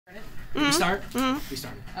We start? We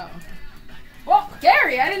started. Oh, okay. Well,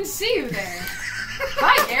 Gary, I didn't see you there.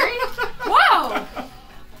 Hi, Gary. Whoa.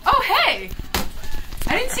 Oh, hey.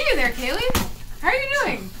 I didn't see you there, Cailie. How are you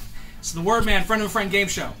doing? It's the Wordman Friend of a Friend game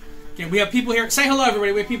show. Okay, we have people here. Say hello,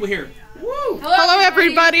 everybody. We have people here. Woo! Hello,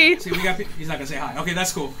 everybody. See, we got. He's not gonna say hi. Okay,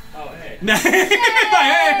 that's cool. Oh, hey.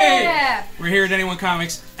 Hey! We're here at Anyone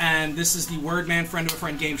Comics, and this is the Wordman Friend of a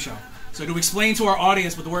Friend game show. So to explain to our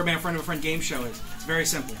audience what the Wordman Friend of a Friend game show is, it's very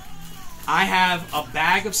simple. I have a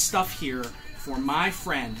bag of stuff here for my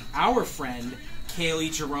friend, our friend,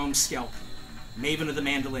 Cailie Jerome Skelton, Maven of the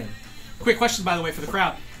Mandolin. Quick question, by the way, for the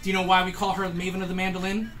crowd. Do you know why we call her Maven of the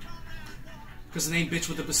Mandolin? Because the name Bitch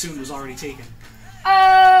with the Bassoon was already taken.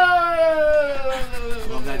 Oh!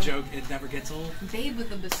 Love that joke. It never gets old. Babe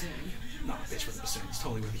with the bassoon. No, Bitch with the Bassoon. It's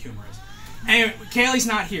totally where the humor is. Anyway, Cailie's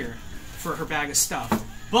not here for her bag of stuff,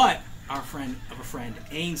 but our friend of a friend,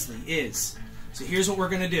 Aynsley, is. So here's what we're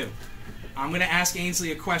going to do. I'm going to ask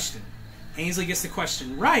Aynsley a question. Aynsley gets the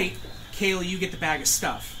question right. Cailie, you get the bag of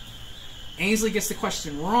stuff. Aynsley gets the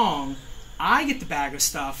question wrong. I get the bag of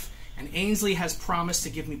stuff, and Aynsley has promised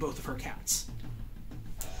to give me both of her cats.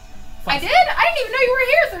 I did? I didn't even know you were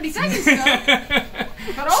here 30 seconds ago.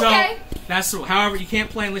 But okay. So, that's the rule. However, you can't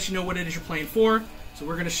play unless you know what it is you're playing for. So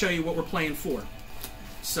we're going to show you what we're playing for.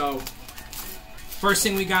 So, first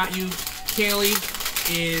thing we got you, Cailie,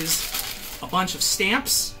 is a bunch of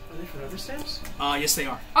stamps. Are they forever stamps? Yes, they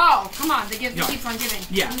are. Oh, come on. They keeps on giving.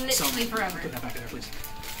 Yeah. Literally forever. Put that back in there, please.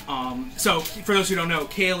 So, for those who don't know,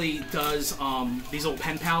 Cailie does these little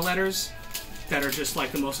pen pal letters that are just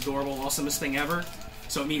like the most adorable, awesomest thing ever.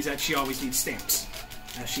 So it means that she always needs stamps,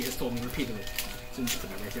 as she has told me repeatedly. So we should put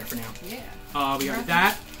that right there for now. Yeah. We got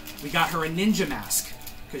that. We got her a ninja mask,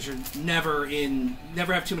 because you're never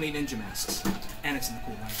have too many ninja masks. And it's in the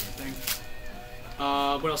cool light thing.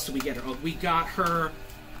 What else did we get her? Oh, we got her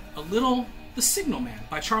The Signal Man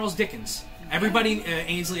by Charles Dickens. Everybody,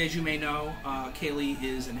 Aynsley, as you may know, Cailie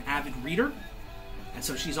is an avid reader. And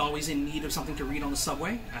so she's always in need of something to read on the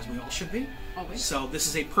subway, as we all should be. Always. So this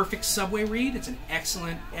is a perfect subway read. It's an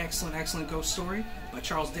excellent, excellent, excellent ghost story by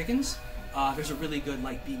Charles Dickens. There's a really good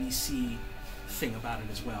BBC thing about it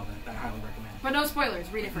as well that I highly recommend. But no spoilers.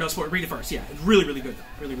 Read it first. No spoilers. Read it first. Yeah, it's really, really good.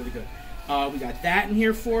 Really, really good. We got that in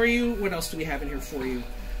here for you. What else do we have in here for you?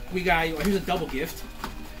 We got you. Here's a double gift.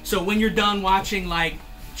 So when you're done watching like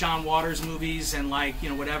John Waters movies and like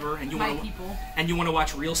whatever, and you want to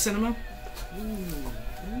watch real cinema.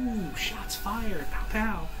 Ooh, shots fired. Pow,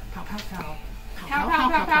 pow. Pow, pow, pow. Pow, pow,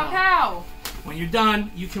 pow, pow, pow. When you're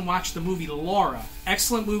done, you can watch the movie Laura.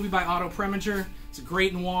 Excellent movie by Otto Preminger. It's a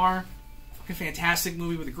great noir. Fucking fantastic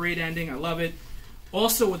movie with a great ending. I love it.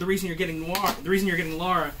 Also, the reason you're getting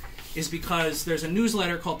Laura is because there's a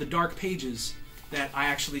newsletter called The Dark Pages that I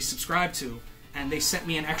actually subscribe to, and they sent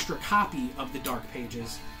me an extra copy of The Dark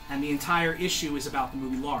Pages, and the entire issue is about the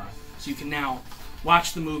movie Laura. So you can now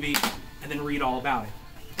watch the movie and then read all about it.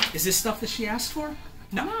 Is this stuff that she asked for?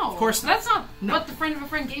 No, of course not. That's not what the Friend of a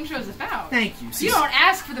Friend game show is about. Thank you. See, you don't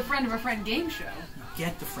ask for the Friend of a Friend game show.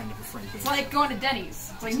 Get the Friend of a Friend game It's like going to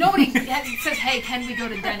Denny's. It's like nobody says, hey, can we go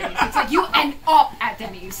to Denny's? It's like you end up at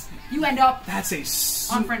Denny's. You end up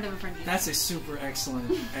on Friend of a Friend game. That's a super excellent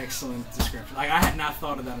description. Like, I had not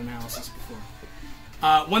thought of that analysis before.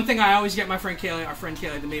 One thing I always get our friend Cailie,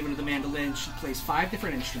 the Maven of the Mandolin, she plays 5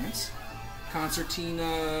 different instruments.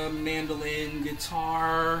 Concertina, mandolin,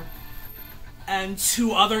 guitar, and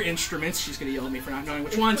 2 other instruments. She's going to yell at me for not knowing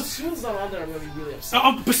which ones. Bassoon's not on there, I'm going to be really upset.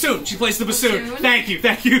 Oh, bassoon! She plays the bassoon. Thank you.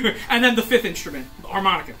 And then the 5th instrument, the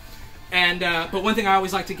harmonica. And but one thing I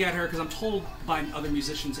always like to get her, because I'm told by other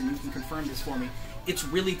musicians, and you can confirm this for me, it's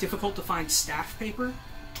really difficult to find staff paper.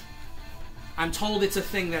 I'm told it's a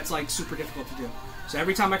thing that's like super difficult to do. So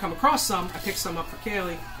every time I come across some, I pick some up for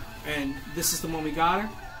Cailie, and this is the one we got her.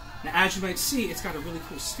 Now, as you might see, it's got a really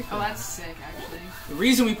cool sticker on it. Oh, that's sick, actually. The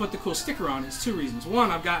reason we put the cool sticker on is 2 reasons.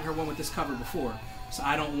 One, I've gotten her one with this cover before, so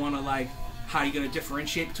I don't want to, like, how are you going to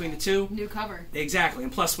differentiate between the 2? New cover. Exactly.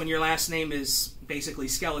 And plus, when your last name is basically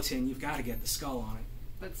Skeleton, you've got to get the skull on it.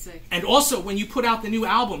 That's sick. And also, when you put out the new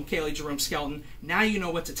album, Cailie Jerome Skelton, now you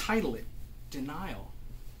know what to title it. Denial.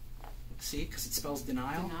 See? Because it spells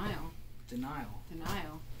denial. Denial.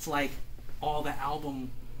 It's like all the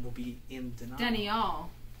album will be in denial.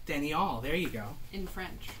 Denial. There you go. In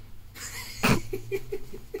French.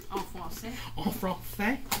 En français. En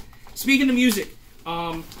français. Speaking of music,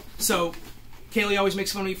 so Cailie always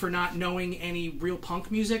makes fun of me for not knowing any real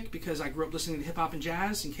punk music because I grew up listening to hip-hop and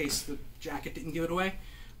jazz, in case the jacket didn't give it away.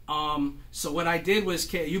 So what I did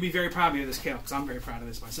was, you'll be very proud of me of this, Cailie, because I'm very proud of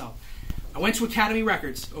this myself. I went to Academy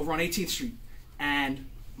Records over on 18th Street, and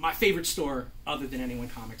my favorite store, other than Anyone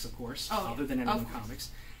Comics, of course. Oh, other than of Anyone course. Comics.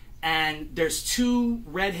 And there's 2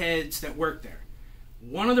 redheads that work there.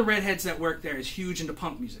 One of the redheads that work there is huge into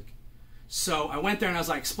punk music. So I went there and I was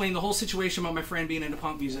like, explain the whole situation about my friend being into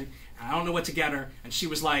punk music. And I don't know what to get her. And she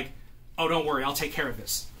was like, oh, don't worry, I'll take care of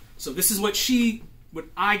this. So this is what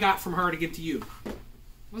I got from her to give to you.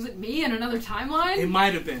 Was it me in another timeline? It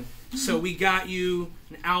might have been. So we got you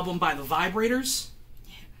an album by The Vibrators.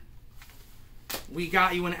 We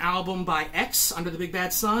got you an album by X, Under the Big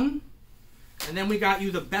Bad Sun. And then we got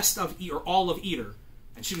you the best of or all of Eater.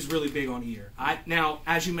 And she was really big on Eater. Now,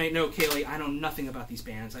 as you may know, Cailie, I know nothing about these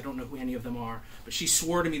bands. I don't know who any of them are. But she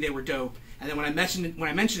swore to me they were dope. And then when I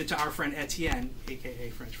mentioned it to our friend Etienne,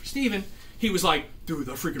 a.k.a. French for Steven, he was like, dude,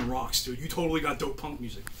 that freaking rocks, dude. You totally got dope punk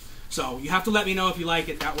music. So you have to let me know if you like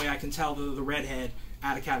it. That way I can tell the redhead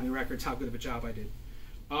at Academy Records how good of a job I did.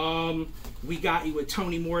 We got you a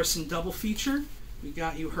Toni Morrison double feature. We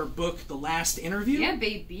got you her book, The Last Interview. Yeah,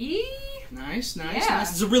 baby. Nice, nice, Yeah.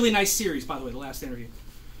 nice. It's a really nice series, by the way, The Last Interview.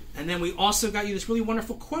 And then we also got you this really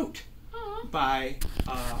wonderful quote by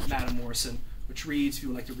Madame Morrison, which reads, if you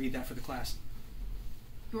would like to read that for the class.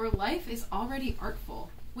 Your life is already artful.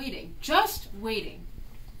 Waiting. Just waiting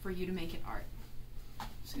for you to make it art.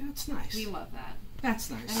 See, that's nice. We love that. That's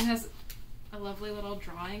nice. And it has a lovely little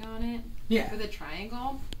drawing on it. Yeah. With a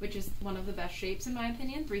triangle, which is one of the best shapes in my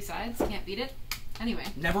opinion. 3 sides. Can't beat it. Anyway.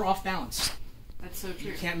 Never off balance. That's so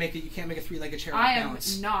true. You can't make a 3-legged chair I off am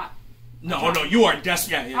balance. not. No, you are yeah,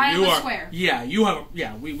 I you am a are. square. Yeah, you have.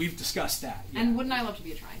 Yeah, we've discussed that. Yeah. And wouldn't I love to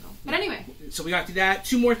be a triangle? But anyway. So we got to that.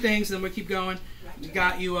 2 more things, then we'll keep going. We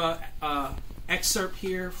got you a excerpt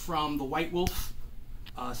here from The White Wolf.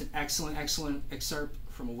 It's an excellent excerpt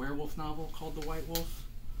from a werewolf novel called The White Wolf.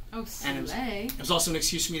 Oh, slay. And it was also an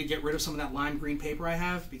excuse for me to get rid of some of that lime green paper I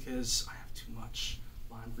have, because I have too much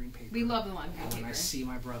lime green paper. We love the lime green And paper. when I see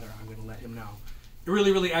my brother, I'm going to let him know. A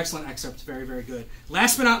really, really excellent excerpt. It's very, very good.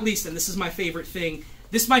 Last but not least, and this is my favorite thing.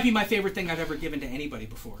 This might be my favorite thing I've ever given to anybody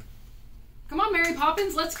before. Come on, Mary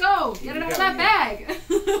Poppins, let's go. Get it out of that bag.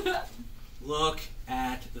 Look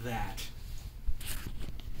at that.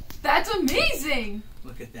 That's amazing.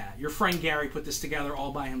 Look at that. Your friend Gary put this together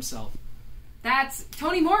all by himself. That's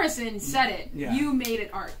Toni Morrison said it. Yeah. You made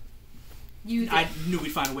it art. You did. I knew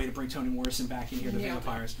we'd find a way to bring Toni Morrison back in here to Yeah.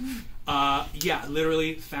 Vampires. Yeah,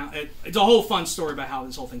 literally found it. It's a whole fun story about how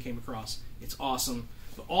this whole thing came across. It's awesome.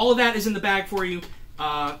 But all of that is in the bag for you.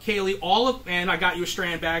 Cailie, and I got you a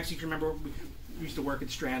Strand bag, so you can remember we used to work at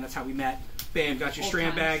Strand. That's how we met. Bam, got you a Old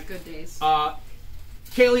Strand times, bag. Good days.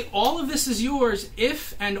 Cailie, all of this is yours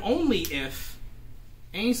if and only if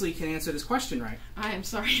Aynsley can answer this question right. I am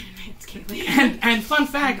sorry in advance, Cailie. And fun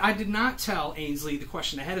fact, I did not tell Aynsley the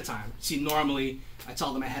question ahead of time. See, normally I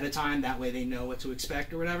tell them ahead of time, that way they know what to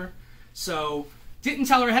expect or whatever. So, didn't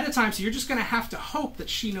tell her ahead of time, so you're just going to have to hope that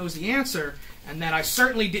she knows the answer, and that I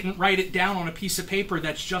certainly didn't write it down on a piece of paper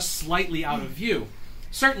that's just slightly out of view.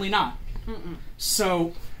 Certainly not.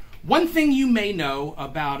 So, one thing you may know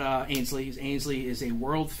about Aynsley is a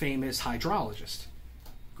world-famous hydrologist.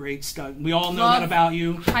 Great stuff. We all know that about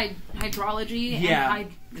you. Hydrology Yeah,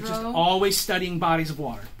 and just always studying bodies of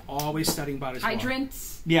water. Always studying bodies of water.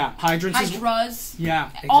 hydrants. Yeah, hydrants. Hydras. Yeah.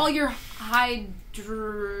 Exactly. All your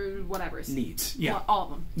whatevers. Needs. Yeah. Well, all of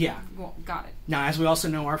them. Yeah. Well, got it. Now, as we also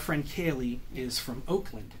know, our friend Cailie is from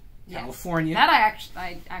Oakland, California. That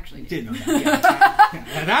I actually did know that.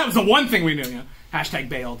 Yeah. That was the one thing we knew. You know? Hashtag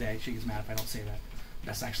Bay all day. She gets mad if I don't say that.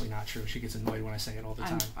 That's actually not true. She gets annoyed when I say it all the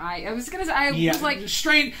time. I was gonna say I was like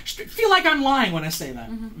feel like I'm lying when I say that.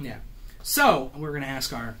 Yeah. So we're gonna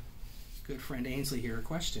ask our good friend Aynsley here a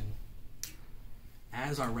question.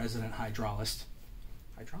 As our resident hydrologist.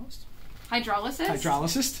 Hydrologist.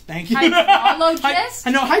 Thank you. Hydrologist.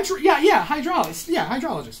 Hydrologist. Yeah,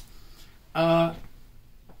 hydrologist.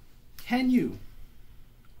 Can you,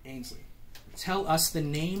 Aynsley, tell us the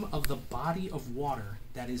name of the body of water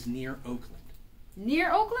that is near Oakland?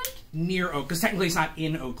 Near Oakland? Near Oakland, because technically it's not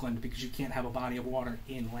in Oakland, because you can't have a body of water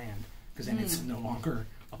inland, because then it's no longer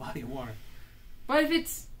a body of water. But if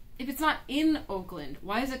it's not in Oakland,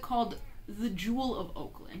 why is it called the Jewel of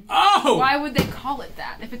Oakland? Oh! Why would they call it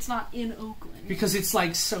that if it's not in Oakland? Because it's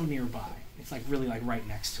like so nearby. It's like really like right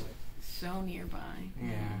next to it. So nearby. Yeah.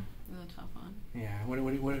 That's a tough one. Yeah. What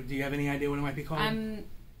do you have any idea what it might be called? I'm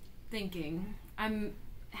thinking. I'm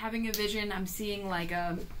having a vision. I'm seeing like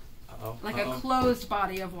a closed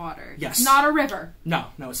body of water. Yes. It's not a river. No,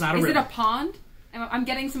 it's not a river. Is it a pond? I'm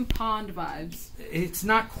getting some pond vibes. It's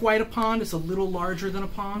not quite a pond. It's a little larger than a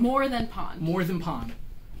pond. More than pond. More than pond.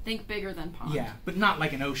 Think bigger than pond. Yeah, but not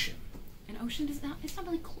like an ocean. An ocean is not. It's not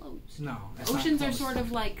really closed. No. Oceans are sort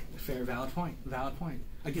of like. Fair, valid point.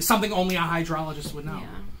 I guess something only a hydrologist would know.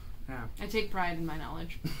 Yeah. I take pride in my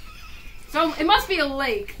knowledge. So it must be a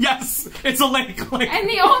lake. Yes, it's a lake. And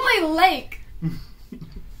the only lake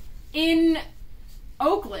in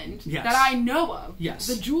Oakland that I know of,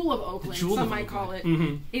 the Jewel of Oakland, some might call it,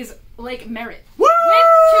 is Lake Merritt. Woo!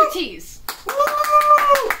 With 2 T's. Woo!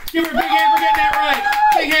 Give her a big hand for getting that right.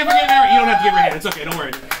 Big hand for getting that right. You don't have to give her a hand. It's okay. Don't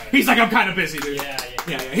worry. He's like, I'm kind of busy, dude.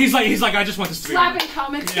 Yeah. He's like, I just want this to be slapping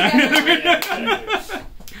comments together.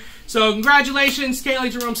 So, congratulations, Cailie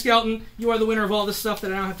Jerome Skelton. You are the winner of all this stuff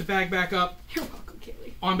that I don't have to bag back up. You're welcome,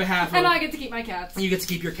 Cailie. On behalf of... And I get to keep my cats. You get to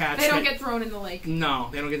keep your cats. They don't get thrown in the lake. No,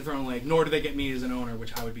 they don't get thrown in the lake. Nor do they get me as an owner,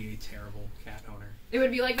 which I would be a terrible cat owner. It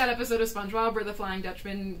would be like that episode of SpongeBob where the Flying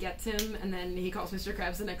Dutchman gets him, and then he calls Mr.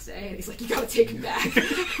 Krabs the next day, and he's like, you gotta take him back.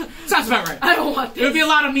 Sounds about right. I don't want this. It would be a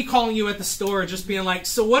lot of me calling you at the store, just being like,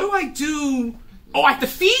 so what do I do... Oh, I have to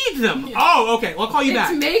feed them. Yeah. Oh, okay. Well, I'll call you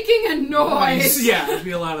back. It's making a noise. Yeah, it'd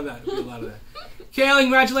be a lot of that. Cailie,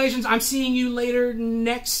 congratulations. I'm seeing you later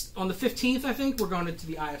next, on the 15th, I think. We're going to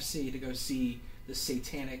the IFC to go see the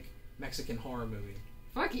satanic Mexican horror movie.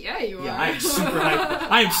 Fuck yeah, you are. Yeah, I am super hyped.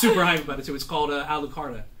 I am super hyped about it, too. It's called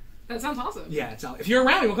Alucarda. That sounds awesome. Yeah, if you're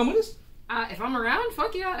around, you want to come with us? If I'm around,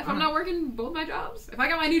 fuck yeah. If I'm not working both my jobs. If I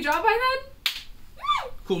got my new job by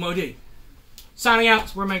then, cool, Modi. Signing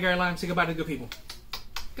out. We're Gary Lime. Say goodbye to the good people.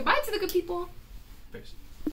 Goodbye to the good people. Peace.